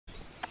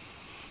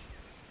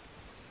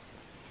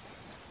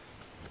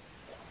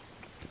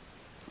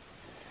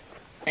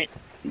Hey,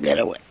 get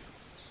away.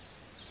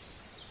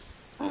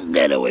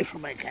 Get away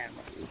from my camera.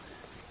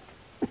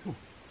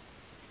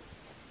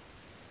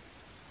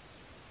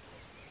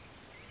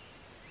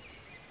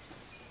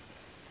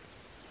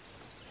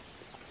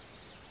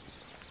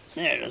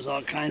 There's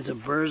all kinds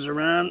of birds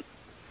around.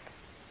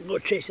 Go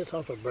chase us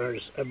off a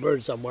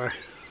bird somewhere.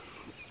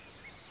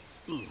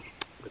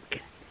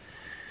 Okay.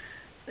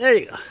 There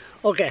you go.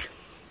 Okay.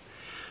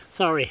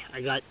 Sorry,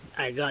 I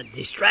got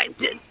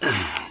distracted.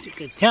 As you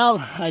can tell,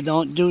 I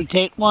don't do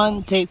take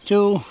one, take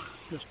two.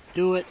 Just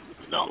do it.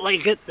 Don't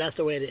like it. That's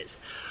the way it is.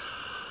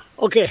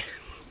 Okay.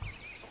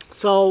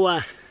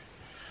 So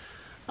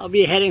I'll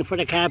be heading for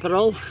the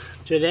capital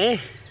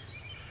today.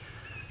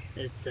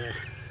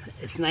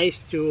 It's nice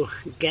to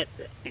get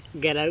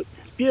out.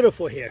 It's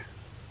beautiful here.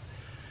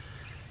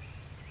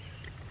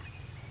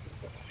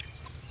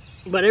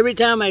 But every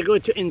time I go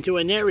into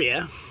an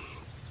area,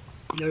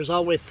 there's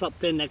always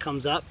something that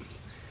comes up.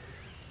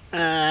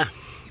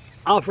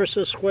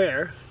 Officer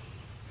Square,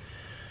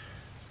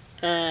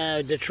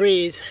 the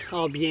trees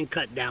all being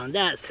cut down.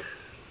 That's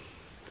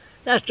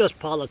just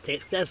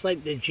politics. That's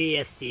like the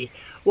GST.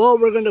 Well,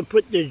 we're going to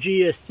put the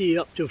GST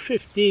up to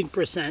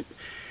 15%.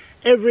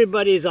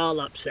 Everybody's all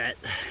upset,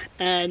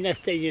 and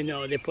next thing you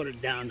know, they put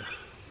it down,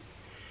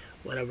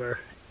 whatever,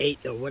 8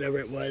 or whatever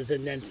it was,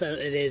 and then so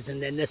it is,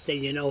 and then next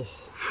thing you know,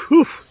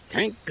 whew,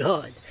 thank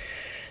God.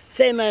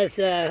 Same as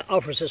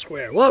Officer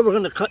Square. Well, we're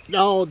going to cut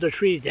all the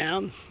trees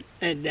down,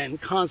 and then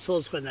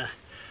Council's going to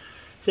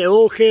say,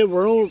 okay,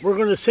 we're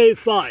going to save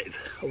 5.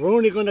 We're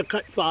only going to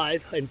cut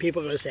 5, and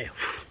people are going to say,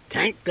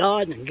 thank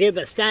God, and give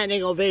a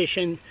standing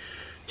ovation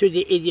to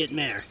the idiot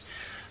mayor.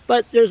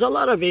 But there's a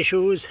lot of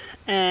issues,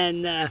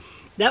 and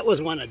that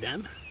was one of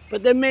them.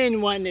 But the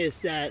main one is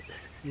that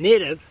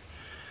Native,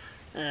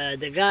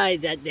 the guy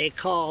that they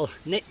call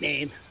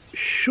nickname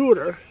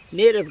Shooter,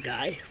 Native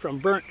guy from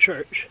Burnt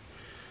Church,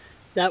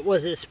 that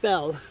was his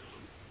spell.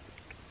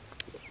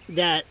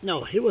 That,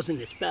 no, he wasn't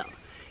his spell.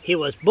 He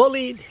was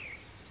bullied,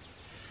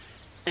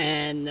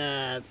 and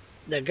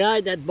the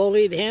guy that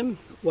bullied him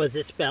was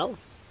his spell.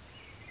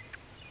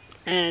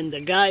 And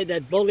the guy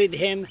that bullied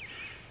him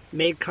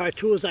made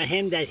cartoons of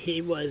him that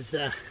he was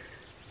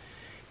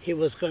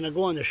going to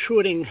go on a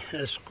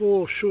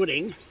school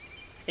shooting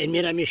in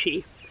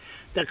Miramichi.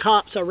 The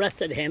cops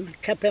arrested him,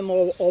 kept him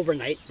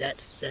overnight.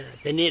 That's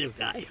the Native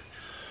guy.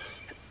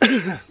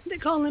 They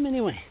call him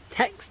anyway,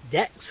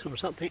 Dex or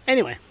something.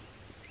 Anyway,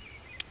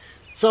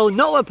 so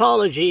no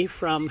apology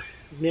from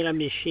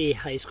Miramichi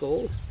High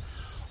School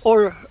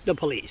or the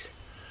police.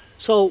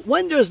 So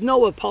when there's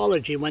no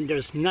apology, when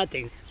there's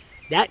nothing,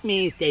 that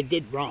means they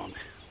did wrong.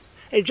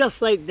 It's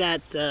just like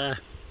that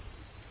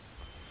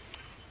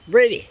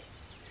Brady.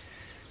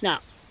 Now,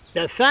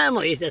 the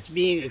family that's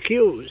being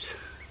accused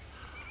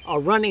are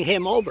running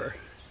him over.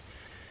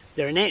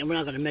 Their name, we're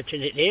not going to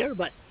mention it here,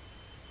 but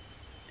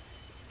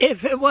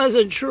if it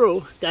wasn't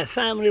true, that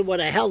family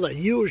would have held a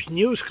huge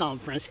news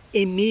conference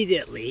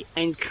immediately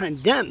and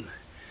condemned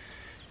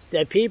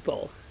the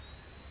people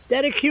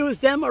that accused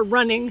them of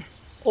running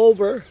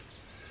over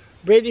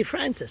Brady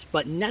Francis,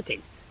 but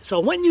nothing. So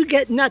when you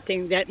get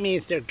nothing, that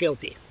means they're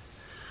guilty.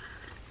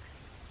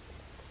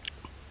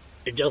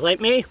 Just like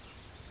me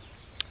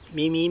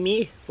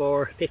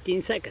for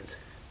 15 seconds.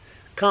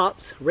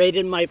 Cops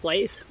raided my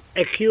place,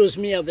 accused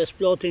me of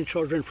exploiting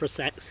children for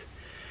sex,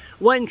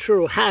 went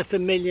through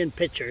 500,000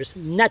 pictures,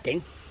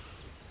 nothing,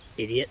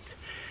 idiots.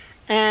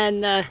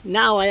 And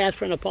now I asked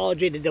for an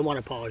apology. They didn't want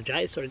to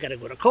apologize, so they got to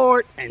go to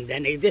court, and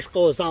then this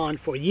goes on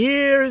for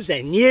years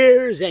and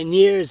years and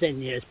years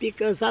and years.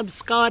 Because I'm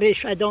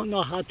Scottish, I don't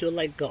know how to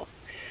let go.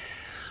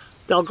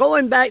 So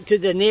going back to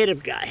the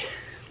Native guy,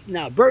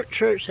 now Burnt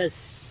Church has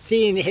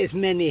seen his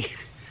a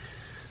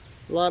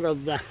lot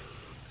of the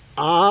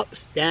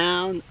ups,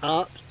 down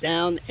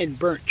in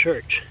Burnt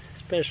Church,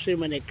 especially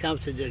when it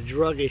comes to the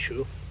drug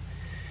issue.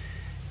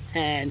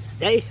 And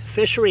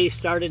fisheries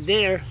started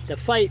there, the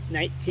fight,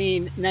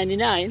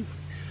 1999.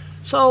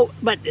 So,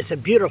 but it's a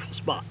beautiful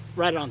spot,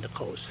 right on the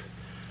coast.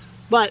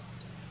 But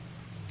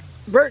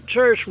Burnt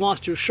Church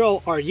wants to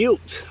show our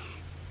youth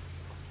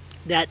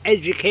that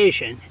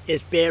education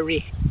is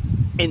very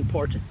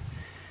important.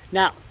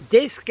 Now,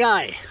 this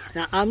guy,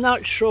 now I'm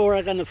not sure,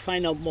 I'm going to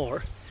find out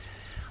more.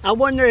 I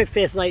wonder if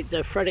it's like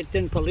the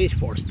Fredericton Police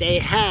Force. They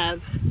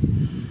have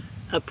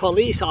a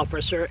police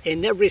officer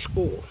in every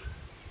school.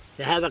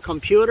 They have a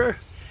computer.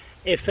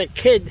 If a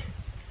kid,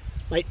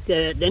 like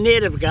the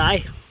Native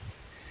guy,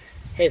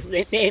 his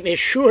name is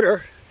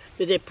Shooter,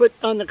 that they put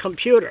on the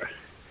computer.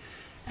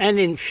 And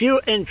in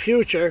the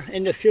future,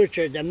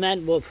 the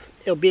man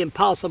it'll be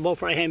impossible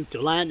for him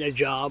to land a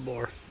job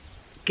or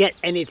get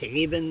anything,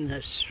 even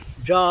a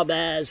job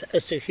as a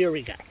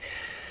security guy.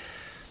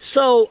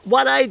 So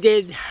what I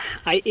did,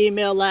 I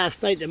emailed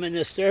last night the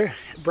minister,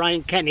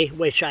 Brian Kenny,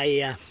 which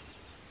I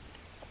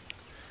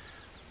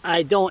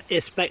don't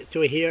expect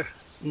to hear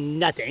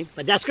nothing,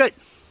 but that's good.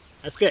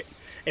 That's good.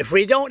 If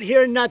we don't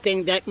hear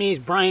nothing, that means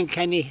Brian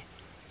Kenny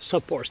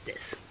supports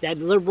this. That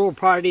Liberal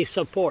Party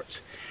supports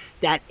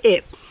that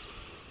if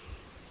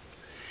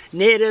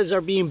natives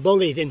are being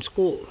bullied in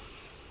school,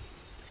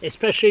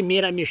 especially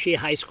Miramichi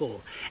High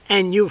School,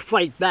 and you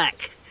fight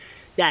back,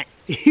 that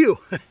you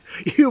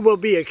will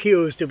be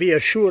accused to be a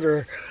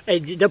shooter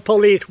and the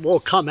police will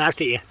come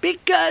after you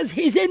because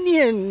he's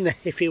Indian.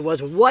 If he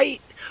was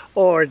white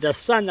or the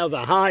son of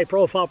a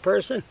high-profile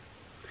person,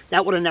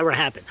 that would have never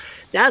happened.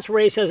 That's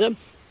racism.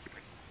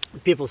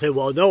 People say,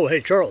 well, no,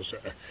 hey, Charles,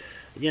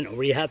 you know,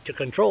 we have to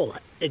control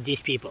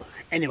these people.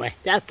 Anyway,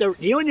 that's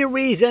the only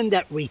reason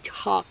that we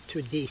talk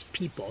to these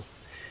people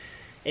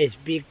is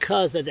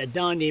because of the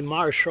Donnie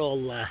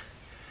Marshall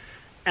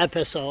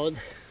episode,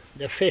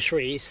 the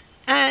fisheries,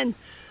 and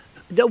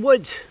the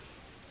woods,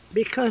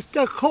 because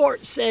the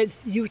court said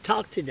you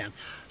talk to them.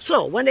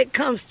 So when it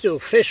comes to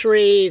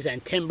fisheries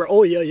and timber,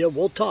 oh yeah,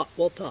 we'll talk.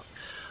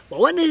 But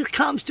when it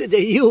comes to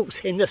the youths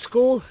in the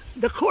school,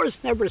 the courts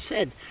never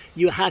said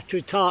you have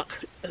to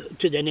talk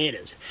to the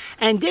natives.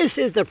 And this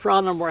is the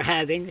problem we're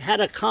having. Had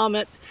a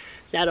comment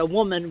that a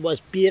woman was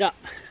beat up,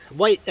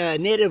 white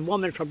native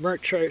woman from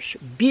Burnt Church,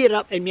 beat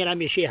up in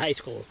Miramichi High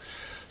School.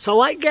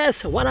 So I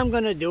guess what I'm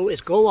going to do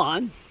is go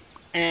on,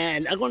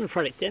 and I'm going to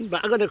Fredericton,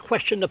 but I'm going to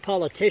question the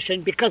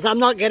politician because I'm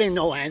not getting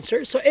no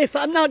answers. So if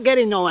I'm not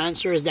getting no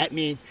answers, that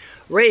means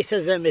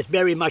racism is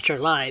very much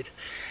alive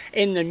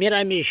in the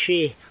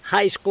Miramichi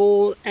High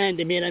School and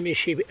the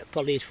Miramichi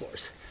Police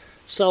Force.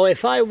 So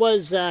if I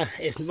was,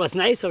 it was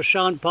nice of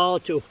Sean Paul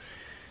to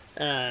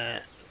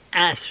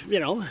ask, you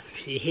know,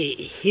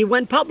 he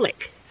went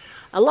public.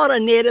 A lot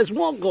of natives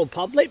won't go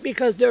public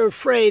because they're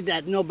afraid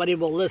that nobody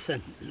will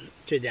listen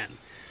to them.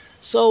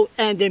 So,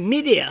 and the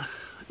media,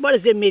 what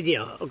is the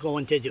media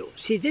going to do?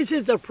 See, this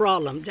is the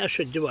problem. That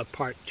should do a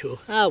part 2.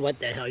 Ah, what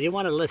the hell? You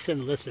want to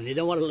listen, listen. You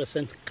don't want to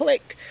listen,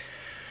 click.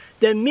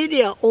 The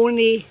media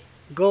only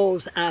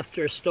goes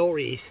after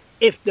stories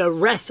if the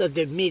rest of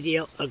the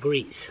media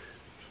agrees.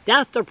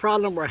 That's the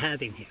problem we're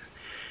having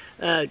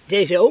here.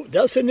 They say, oh,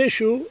 that's an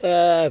issue.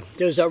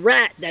 There's a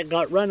rat that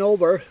got run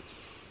over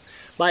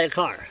by a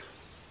car.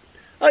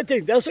 I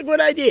think that's a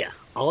good idea.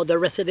 All the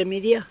rest of the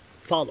media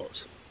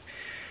follows.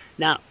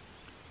 Now,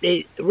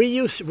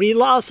 we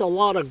lost a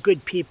lot of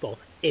good people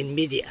in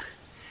media.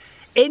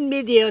 In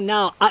media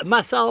now,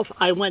 myself,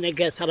 I went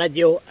against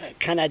Radio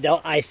Canada.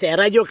 I said,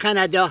 Radio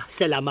Canada,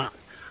 c'est la merde.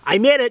 I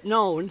made it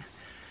known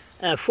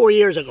 4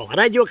 years ago.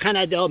 Radio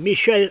Canada,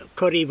 Michel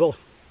Corriveau.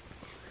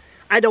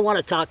 I don't want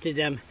to talk to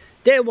them.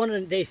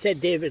 They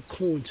said David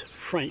Coon's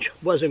French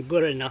wasn't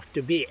good enough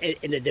to be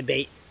in the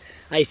debate.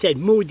 I said,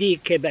 Moody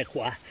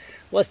Québécois.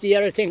 What's the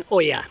other thing? Oh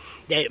yeah,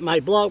 my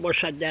blog was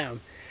shut down.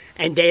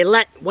 And they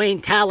let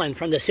Wayne Talon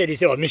from the city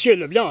say, oh, Monsieur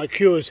Leblanc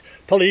accused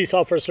police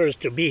officers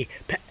to be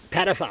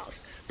pedophiles.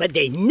 But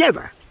they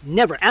never,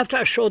 after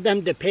I showed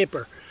them the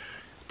paper,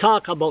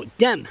 talk about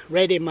them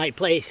raiding my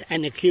place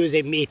and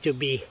accusing me to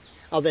be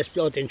of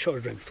exploiting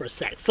children for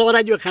sex. So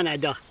Radio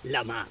Canada,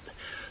 la merde.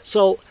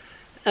 So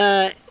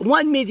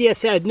one media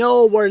said,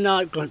 no, we're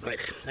not going to.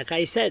 Like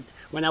I said,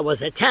 when I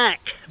was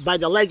attacked by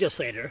the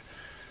legislator,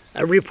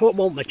 a report,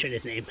 won't mention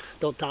his name,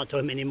 don't talk to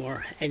him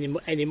anymore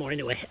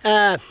anyway.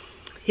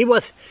 He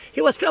was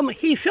filming,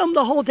 he filmed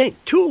the whole thing.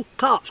 2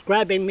 cops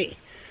grabbing me,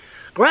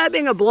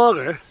 grabbing a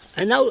blogger,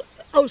 an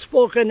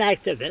outspoken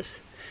activist,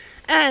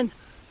 and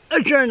a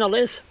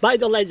journalist by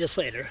the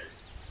legislator,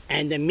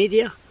 and the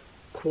media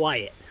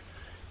quiet.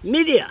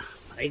 Media,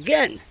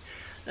 again,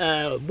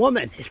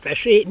 women,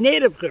 especially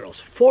native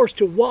girls, forced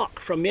to walk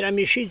from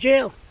Miramichi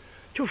jail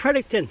to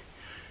Fredericton.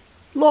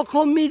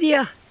 Local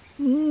media,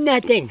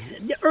 nothing.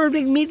 The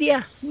Irving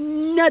media,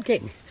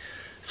 nothing.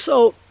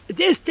 So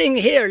this thing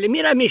here, the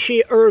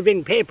Miramichi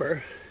Irving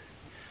paper,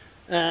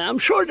 I'm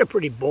sure they're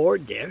pretty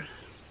bored there.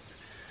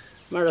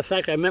 Matter of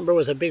fact, I remember it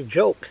was a big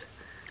joke.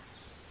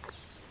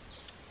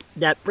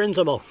 That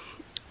principal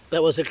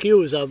that was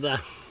accused of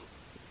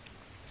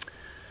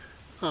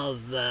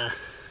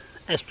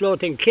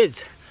exploiting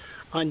kids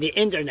on the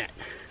internet.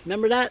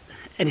 Remember that?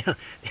 And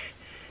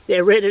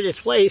they raided his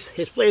place.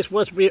 His place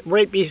was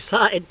right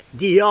beside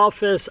the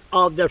office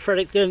of the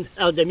Fredericton,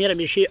 of the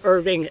Miramichi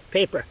Irving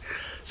paper.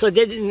 So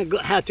they didn't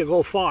have to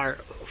go far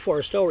for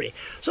a story.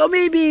 So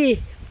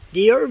maybe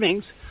the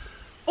Irvings,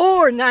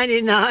 or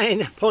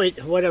 99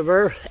 point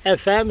whatever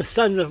FM,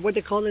 Sun, what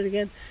they call it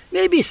again?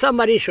 Maybe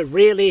somebody should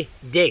really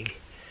dig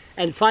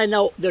and find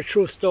out the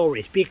true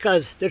stories,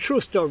 because there's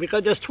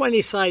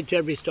 20 sides to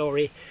every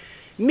story.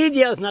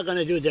 Media is not going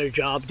to do their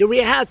job. Do we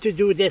have to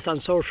do this on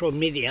social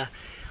media?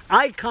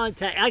 I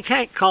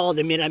can't call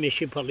the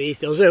Miramichi police.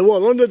 They'll say,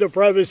 well, under the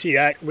Privacy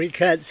Act, we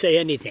can't say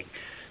anything.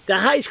 The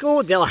high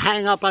school, they'll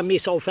hang up on me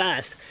so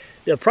fast.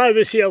 The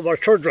privacy of our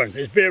children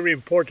is very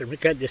important. We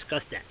can't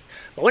discuss that.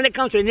 But when it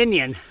comes to an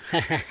Indian,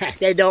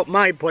 they don't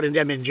mind putting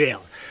them in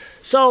jail.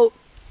 So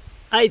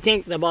I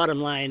think the bottom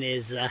line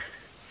is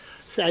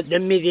the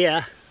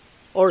media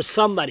or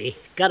somebody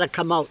got to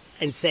come out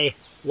and say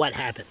what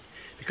happened.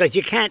 Because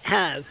you can't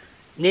have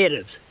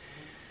natives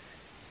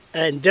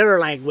and their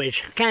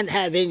language, can't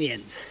have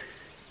Indians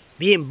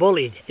being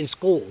bullied in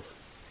school.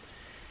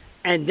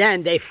 And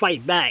then they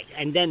fight back,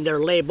 and then they're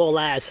labeled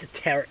as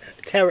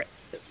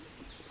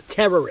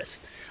terrorists.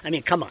 I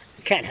mean, come on,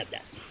 you can't have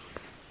that.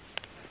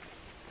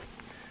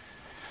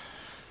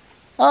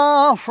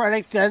 Oh,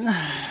 Fredericton,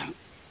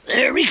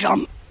 here we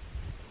come.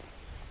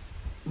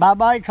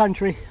 Bye-bye,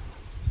 country.